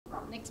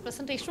Next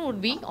presentation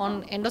would be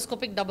on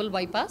endoscopic double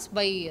bypass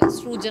by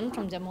Srujan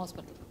from Gem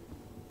Hospital.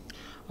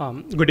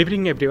 Good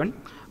evening, everyone.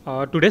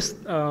 Today's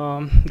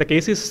the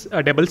case is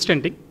double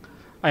stenting.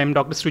 I am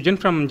Dr. Srujan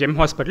from Gem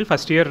Hospital,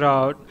 first year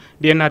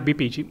DNRB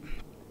PG.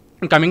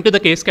 Coming to the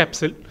case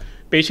capsule,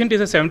 patient is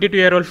a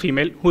 72-year-old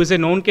female who is a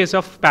known case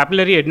of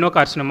papillary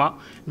adenocarcinoma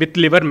with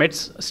liver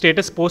mets,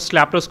 status post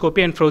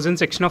laparoscopy and frozen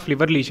section of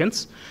liver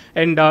lesions,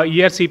 and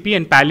ERCP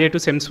and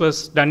palliative SEMS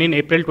was done in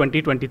April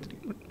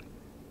 2023.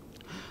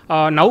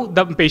 Now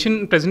the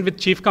patient present with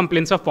chief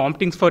complaints of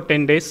vomitings for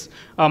 10 days,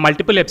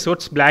 multiple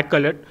episodes black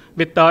colored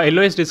with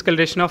yellowish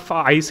discoloration of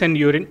eyes and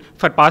urine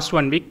for past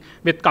 1 week,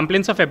 with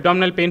complaints of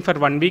abdominal pain for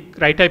 1 week,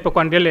 right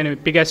hypochondrial and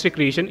epigastric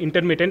region,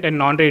 intermittent and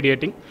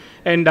non-radiating,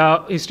 and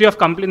history of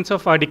complaints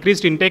of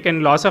decreased intake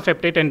and loss of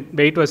appetite and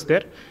weight was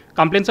there,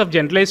 complaints of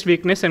generalized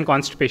weakness and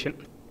constipation.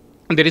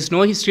 There is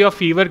no history of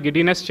fever,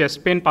 giddiness,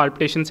 chest pain,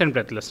 palpitations and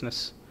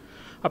breathlessness.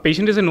 A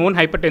patient is a known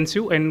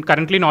hypertensive and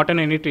currently not on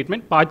any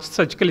treatment. Past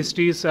surgical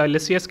history is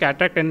LCS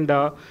cataract and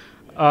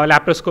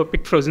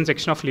laparoscopic frozen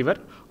section of liver.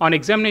 On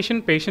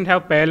examination, patient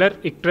have pallor,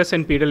 icterus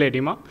and pedal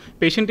edema.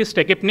 Patient is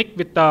tachypneic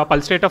with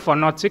pulse rate of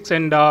 106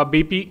 and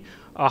BP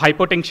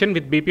hypotension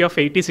with BP of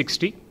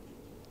 80-60.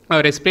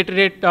 Respiratory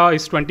rate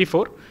is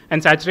 24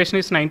 and saturation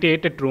is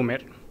 98 at room air.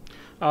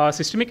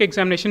 Systemic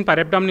examination,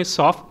 per-abdomen is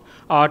soft.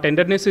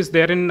 Tenderness is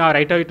there in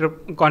right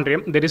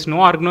mitochondrium. There is no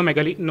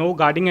organomegaly, no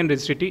guarding and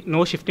rigidity,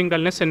 no shifting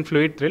dullness and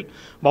fluid thrill.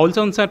 Bowel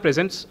sounds are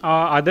present.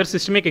 Other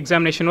systemic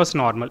examination was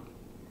normal.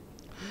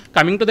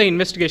 Coming to the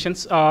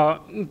investigations,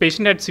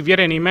 patient had severe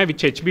anemia with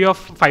HB of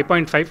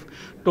 5.5,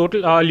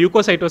 total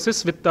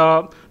leukocytosis with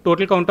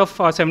total count of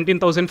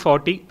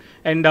 17,040,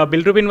 and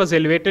bilirubin was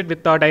elevated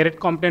with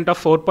direct component of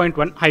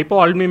 4.1.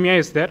 Hypoalbuminemia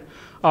is there.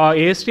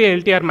 AST,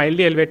 ALT are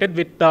mildly elevated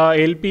with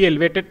ALP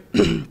elevated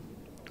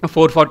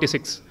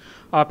 446.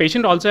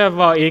 Patient also have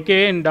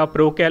AKA and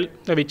procal,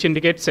 which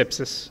indicates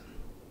sepsis.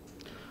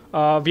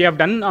 We have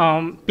done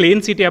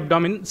plain CT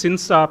abdomen.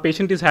 Since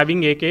patient is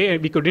having AKA,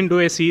 we couldn't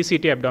do a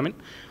CT abdomen,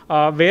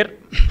 where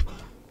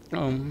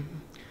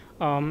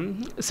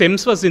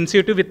SEMS was in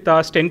situ with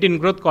stent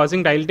ingrowth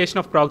causing dilatation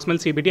of proximal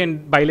CBD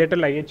and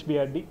bilateral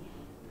IHBRD.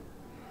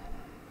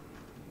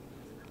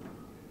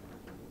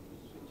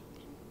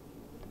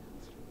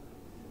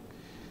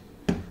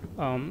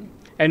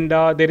 And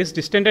there is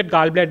distended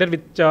gallbladder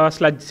with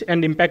sludge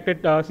and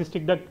impacted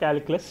cystic duct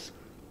calculus.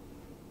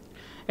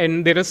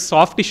 And there is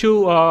soft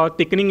tissue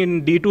thickening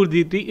in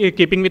D2, D3,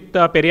 keeping with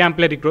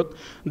periampullary growth.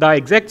 The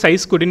exact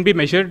size couldn't be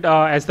measured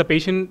as the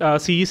patient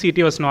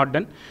CECT was not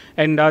done.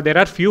 And there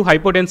are few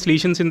hypodense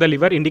lesions in the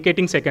liver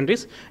indicating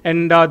secondaries.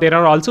 And there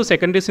are also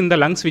secondaries in the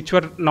lungs which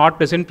were not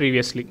present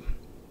previously.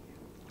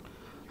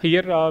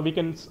 Here we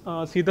can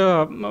see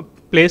the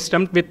place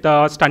stumped with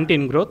stunt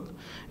ingrowth.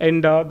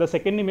 And the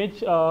second image,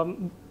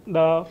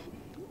 the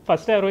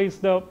first arrow is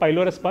the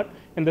pylorus part,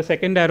 and the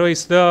second arrow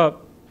is the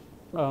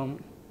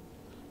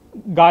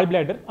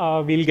gallbladder.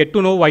 We'll get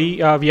to know why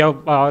we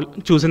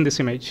have chosen this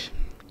image.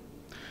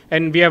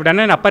 And we have done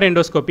an upper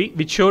endoscopy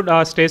which showed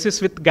stasis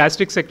with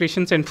gastric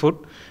secretions and food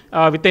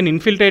with an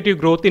infiltrative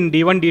growth in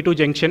D1, D2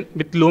 junction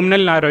with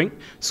luminal narrowing.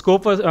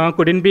 Scope was,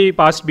 couldn't be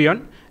passed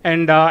beyond,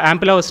 and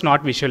ampulla was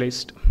not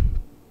visualized.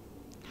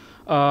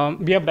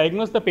 We have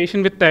diagnosed the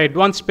patient with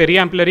advanced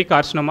periampullary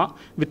carcinoma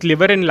with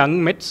liver and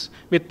lung mets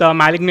with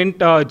malignant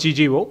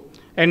GGO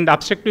and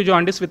obstructive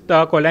jaundice with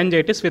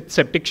cholangitis with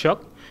septic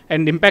shock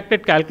and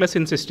impacted calculus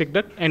in cystic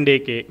duct and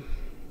AKA.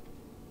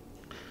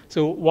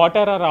 So what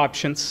are our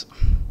options?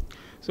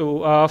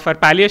 So for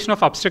palliation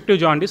of obstructive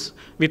jaundice,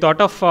 we thought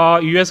of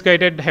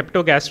US-guided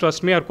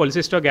hepatogastrostomy or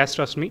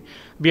cholecystogastrostomy.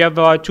 We have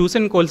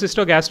chosen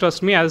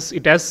cholecystogastrostomy as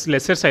it has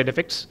lesser side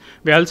effects.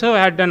 We also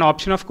had an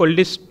option of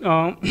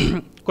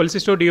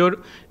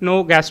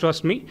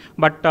cholecystoduodenogastrostomy,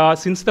 but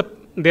since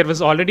there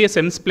was already a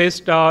SEMS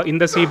placed in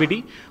the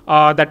CBD,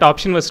 that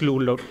option was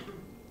ruled out.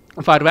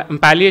 For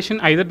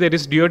palliation, either there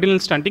is duodenal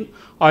stenting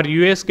or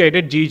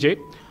US-guided GJ.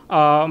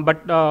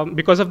 But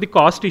because of the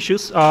cost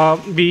issues,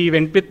 we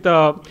went with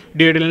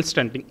duodenal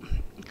stenting.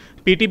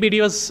 PTBD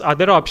was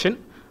other option,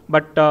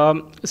 but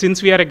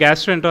since we are a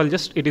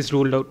gastroenterologist, it is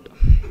ruled out.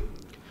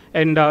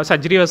 And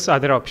surgery was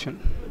other option.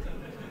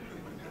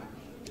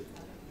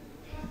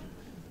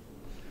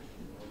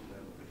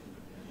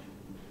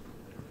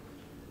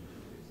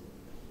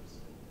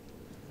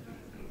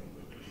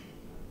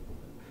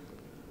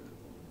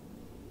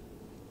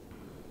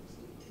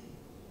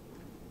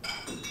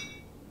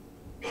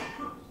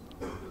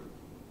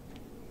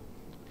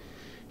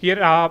 Here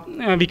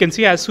we can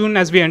see as soon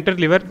as we enter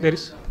liver, there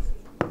is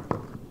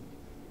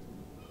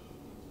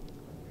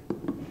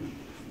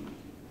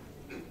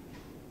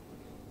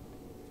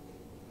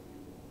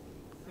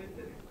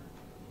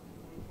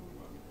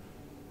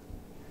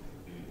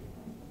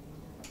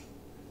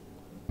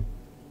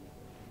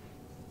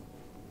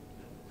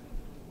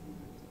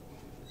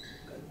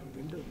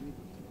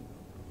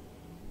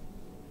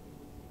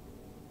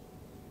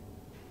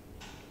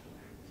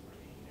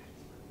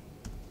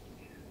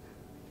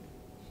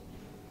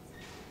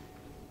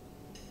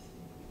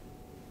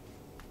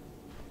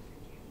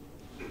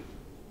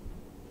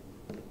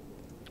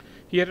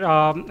Here,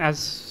 as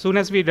soon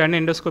as we run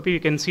endoscopy, you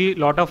can see a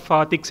lot of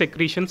thick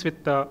secretions with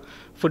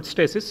foot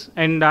stasis.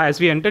 And as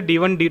we enter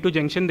D1, D2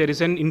 junction, there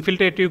is an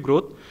infiltrative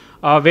growth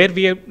where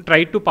we have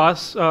tried to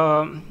pass,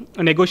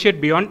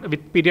 negotiate beyond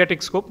with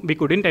pediatric scope. We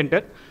couldn't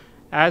enter.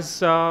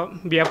 As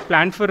we have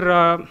planned for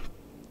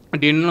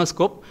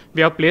duodenoscope,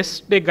 we have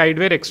placed a guide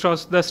wire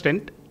across the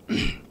stent,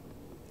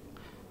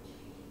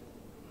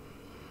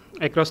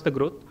 across the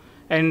growth.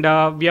 And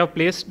we have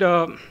placed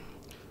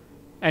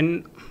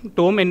an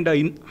tome and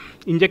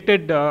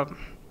injected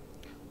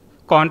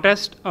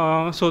contrast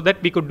so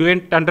that we could do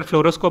it under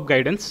fluoroscope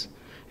guidance.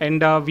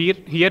 And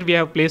here we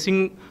are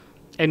placing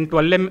an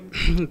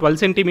 12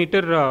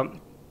 centimeter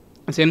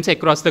SEMS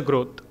across the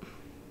growth.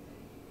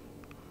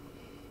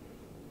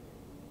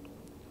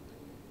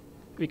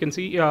 We can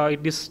see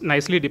it is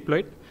nicely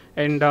deployed,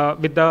 and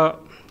with the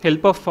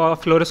help of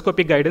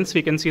fluoroscopic guidance,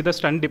 we can see the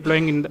stent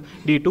deploying in the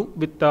D2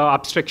 with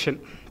obstruction.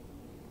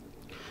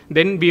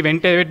 Then we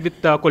went ahead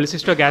with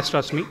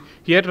cholecystogastroscopy.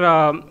 Here,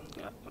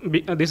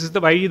 this is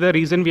the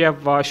reason we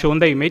have shown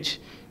the image.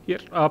 Here,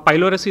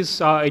 pylorus is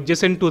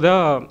adjacent to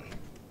the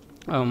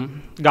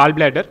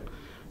gallbladder.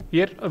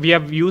 Here, we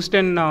have used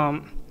an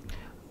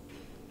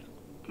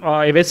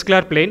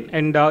avascular plane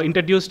and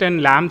introduced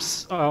an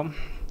lamps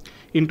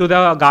into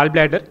the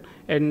gallbladder.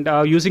 And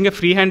using a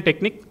freehand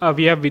technique,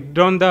 we have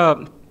withdrawn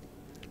the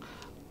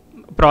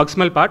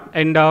proximal part.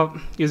 And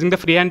using the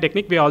freehand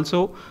technique, we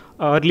also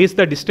release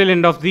the distal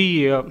end of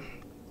the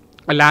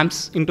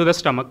lamps into the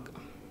stomach.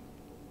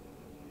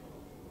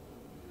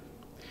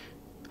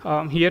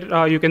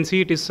 Here you can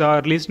see it is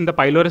released in the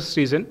pylorus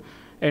region,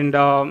 and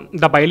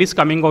the bile is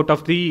coming out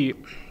of the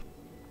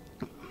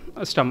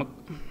stomach.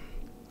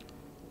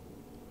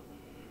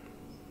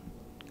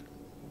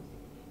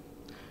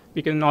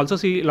 We can also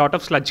see a lot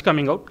of sludge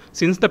coming out.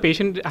 Since the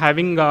patient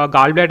having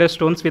gallbladder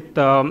stones with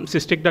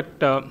cystic duct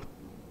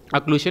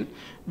occlusion,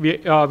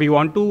 we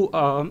want to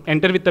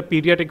enter with the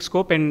pediatric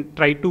scope and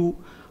try to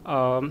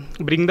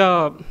bring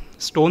the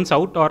stones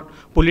out or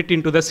pull it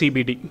into the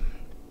CBD.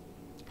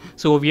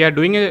 So we are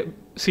doing a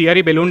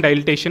CRE balloon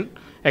dilatation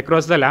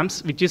across the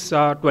lamps, which is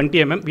 20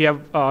 mm. We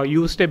have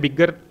used a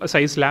bigger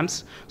size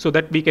lamps so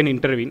that we can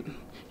intervene.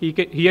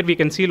 Here we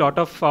can see a lot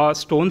of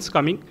stones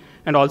coming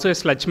and also a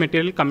sludge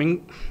material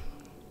coming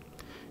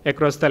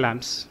across the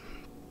lamps.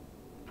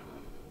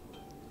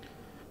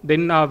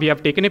 Then we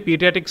have taken a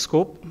pediatric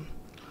scope,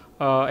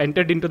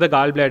 entered into the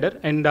gallbladder,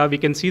 and we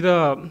can see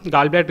the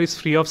gallbladder is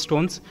free of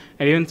stones,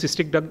 and even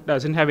cystic duct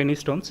doesn't have any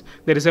stones.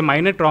 There is a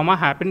minor trauma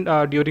happened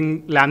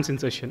during lamps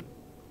insertion.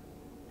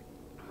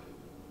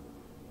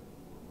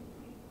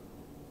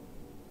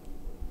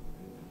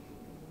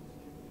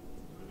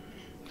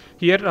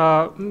 Here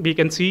we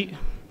can see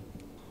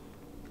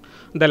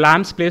the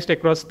lamps placed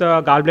across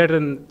the gallbladder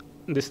and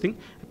this thing,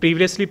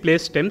 previously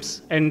placed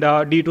stents and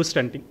D2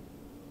 stenting.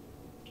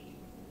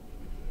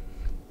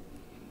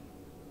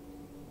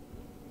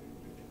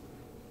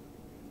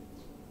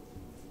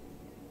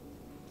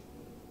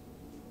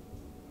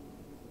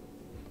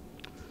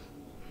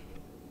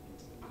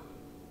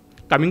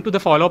 Coming to the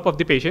follow-up of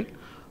the patient,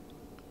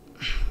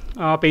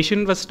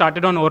 patient was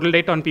started on oral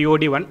diet on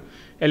POD1.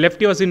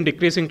 LFT was in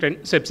decreasing trend.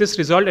 Sepsis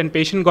resolved and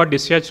patient got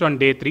discharged on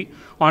day 3.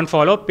 On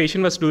follow-up,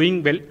 patient was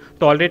doing well,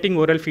 tolerating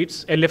oral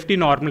feeds. LFT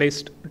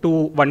normalized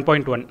to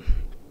 1.1.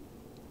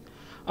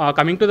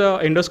 Coming to the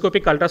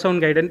endoscopic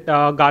ultrasound guidance,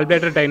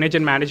 gallbladder drainage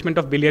and management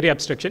of biliary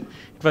obstruction.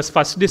 It was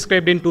first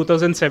described in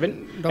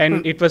 2007,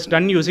 and it was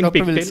done using Doctor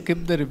pigtail. Will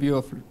skip the review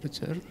of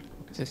literature,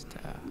 just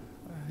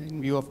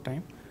in view of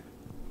time.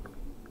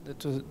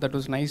 That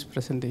was nice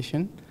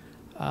presentation.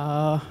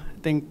 I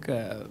think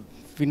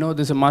we know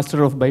there's a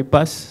master of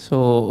bypass,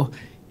 so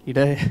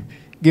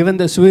given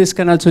the Suez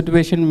Canal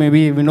situation,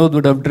 maybe Vinod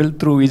would have drilled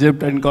through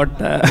Egypt and got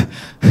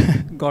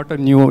got a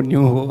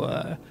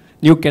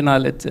new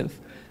canal itself.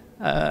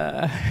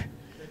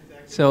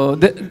 So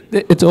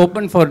it's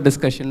open for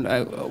discussion.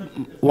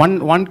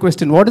 One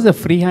question: what is a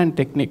freehand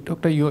technique,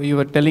 Doctor? You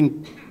were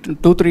telling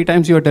 2-3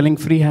 times. You were telling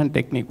freehand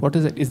technique. What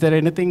is it? Is there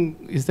anything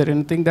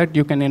that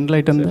you can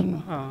enlighten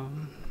them?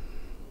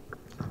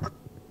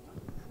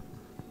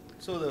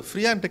 So the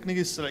freehand technique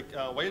is like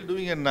while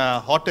doing an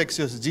hot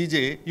exercise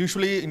GJ,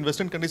 usually in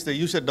Western countries they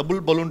use a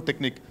double balloon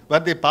technique where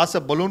they pass a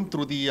balloon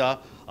through the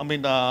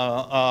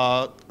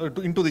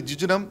into the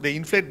jejunum. They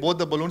inflate both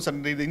the balloons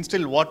and they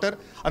instill water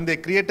and they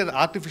create an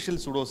artificial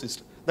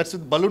pseudocyst. That's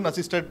with balloon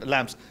assisted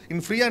lamps. In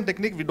freehand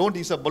technique, we don't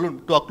use a balloon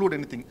to occlude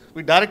anything.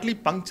 We directly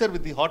puncture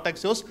with the hot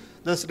exercise.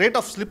 The rate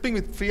of slipping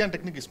with freehand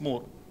technique is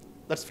more.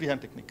 That's freehand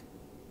technique.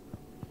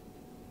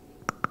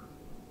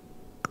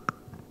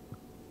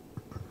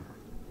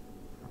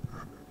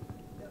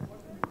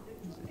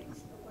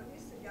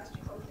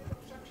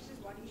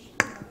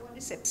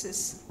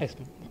 Sepsis. Yes,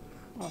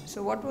 ma'am.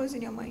 So what was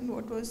in your mind?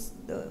 What was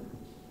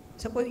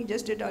suppose you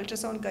just did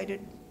ultrasound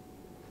guided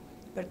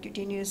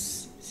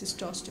percutaneous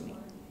cystostomy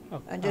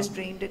and just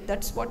drained it.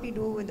 That's what we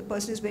do when the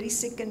person is very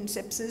sick and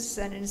sepsis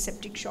and in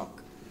septic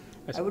shock.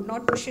 Yes. I would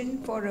not push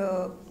in for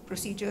a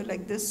procedure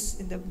like this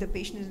in the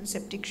patient is in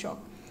septic shock.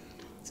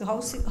 So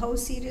how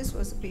serious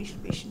was the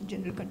patient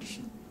general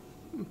condition?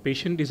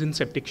 Patient is in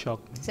septic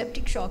shock.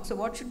 Septic shock. So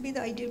what should be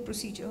the ideal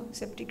procedure?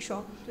 Septic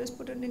shock. Just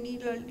put in a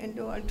needle,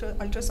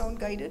 ultrasound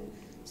guided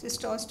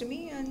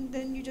cystostomy, and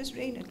then you just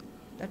drain it.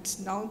 That's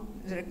now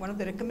one of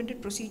the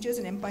recommended procedures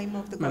in empyema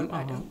of the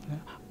gallbladder.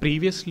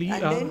 Previously,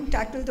 and then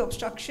tackle the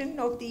obstruction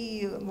of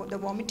the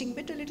vomiting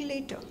bit a little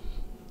later.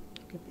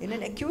 In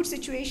an acute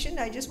situation,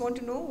 I just want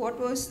to know what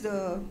was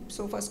the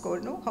SOFA score.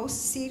 No, how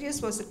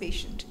serious was the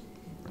patient?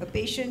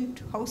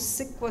 How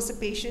sick was the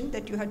patient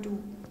that you had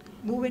to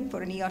move in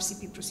for an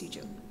ERCP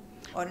procedure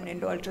or an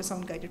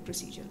endo-ultrasound guided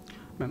procedure?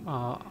 Ma'am,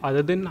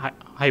 other than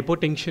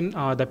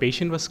hypotension, the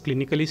patient was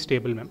clinically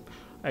stable, ma'am.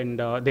 And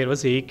there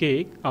was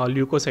AK,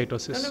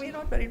 leukocytosis. No, we're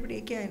not worried about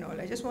AK and all.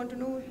 I just want to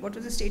know what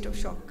was the state of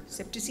shock.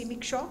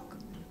 Septicemic shock?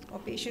 Or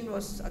patient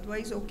was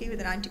otherwise okay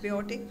with an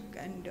antibiotic?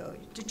 And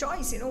the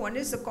choice, one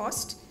is the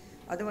cost,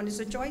 other one is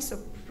the choice of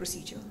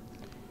procedure.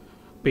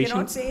 You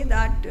cannot say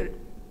that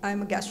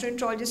I'm a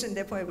gastroenterologist and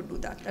therefore I would do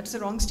that. That's the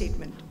wrong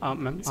statement.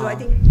 So I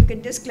think you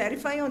can just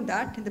clarify on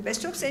that. In the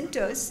best of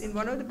centers, in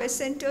one of the best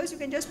centers, you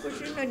can just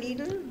push in a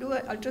needle, do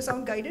an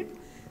ultrasound guided,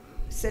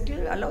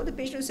 allow the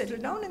patient to settle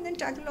down, and then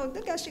tackle out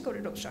the gastric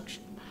outlet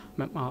obstruction.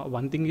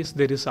 One thing is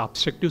there is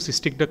obstructive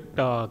cystic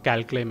duct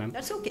calculi, ma'am.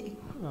 That's okay.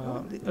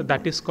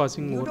 That is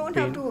causing more pain. You don't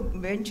have to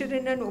venture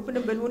in and open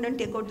a balloon and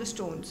take out the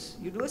stones.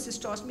 You do a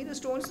cystostomy, the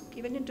stones,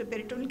 even into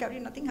peritoneal cavity,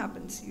 nothing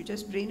happens. You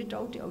just drain it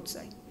out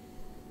outside.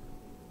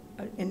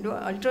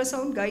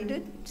 Ultrasound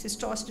guided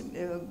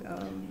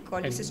cystostomy,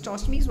 called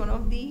cystostomy, is one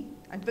of the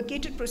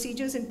advocated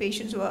procedures in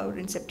patients who are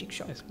in septic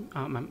shock. Yes,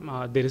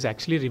 there is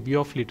actually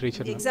review of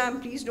literature. The exam,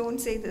 please don't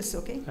say this,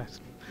 okay? Yes.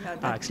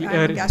 Actually,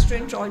 I'm a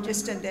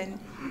gastroenterologist, and then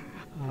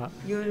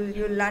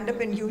you'll land up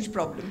in huge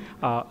problem.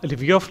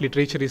 Review of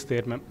literature is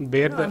there, ma'am.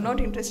 No, I'm not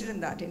interested in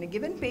that. In a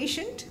given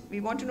patient, we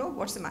want to know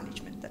what's the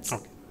management. That's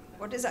it.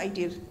 What is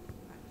ideal?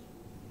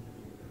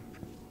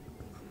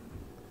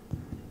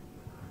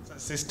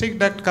 Cystic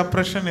duct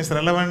compression is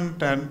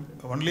relevant and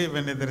only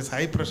when there is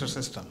high pressure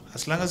system.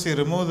 As long as you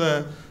remove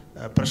the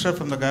pressure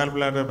from the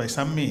gallbladder by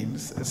some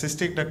means,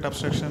 cystic duct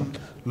obstruction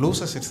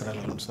loses its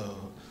relevance.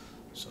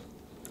 So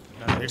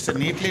it's a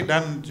neatly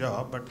done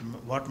job, but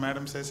what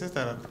Madam says is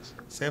there are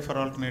safer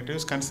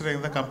alternatives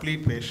considering the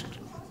complete patient.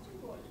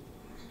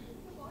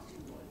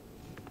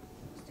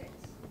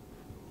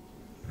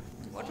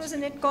 What was the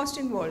net cost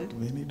involved?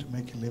 We need to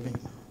make a living.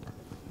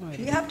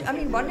 You have to, I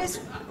mean, one is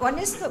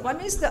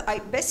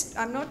the best.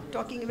 I'm not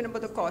talking even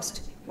about the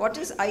cost. What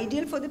is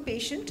ideal for the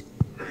patient?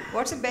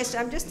 What's the best?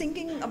 I'm just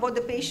thinking about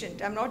the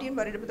patient. I'm not even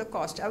worried about the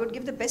cost. I would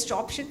give the best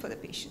option for the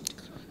patient.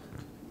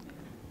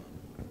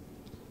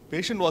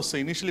 Patient was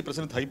initially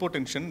present with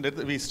hypotension.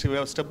 We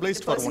have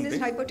stabilized for 1 day. The person is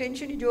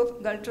hypotension. You do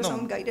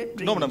ultrasound guided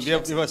drainage. No, madam. We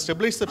have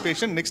stabilized the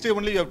patient. Next day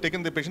only you have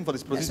taken the patient for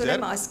this procedure. That's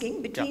what I'm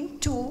asking. Between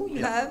two,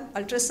 you have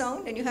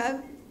ultrasound and you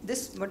have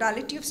this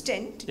modality of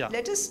stent.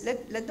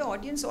 Let the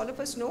audience, all of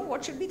us, know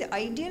what should be the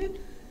ideal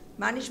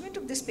management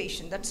of this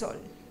patient. That's all.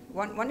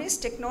 One is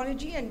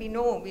technology, and we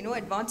know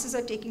advances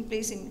are taking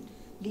place in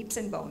leaps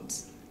and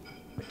bounds.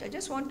 But I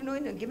just want to know,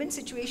 in a given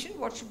situation,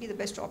 what should be the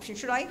best option?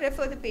 Should I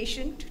refer the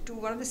patient to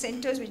one of the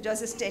centers which does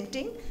the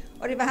stenting,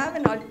 or if I have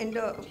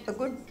a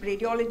good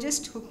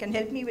radiologist who can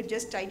help me with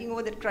just tiding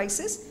over that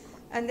crisis,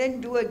 and then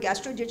do a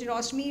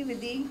gastrojejunostomy with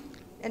the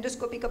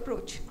endoscopic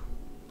approach?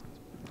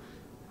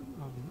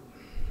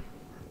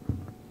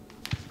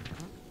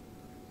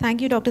 Thank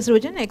you, Dr.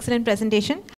 Srujan. Excellent presentation.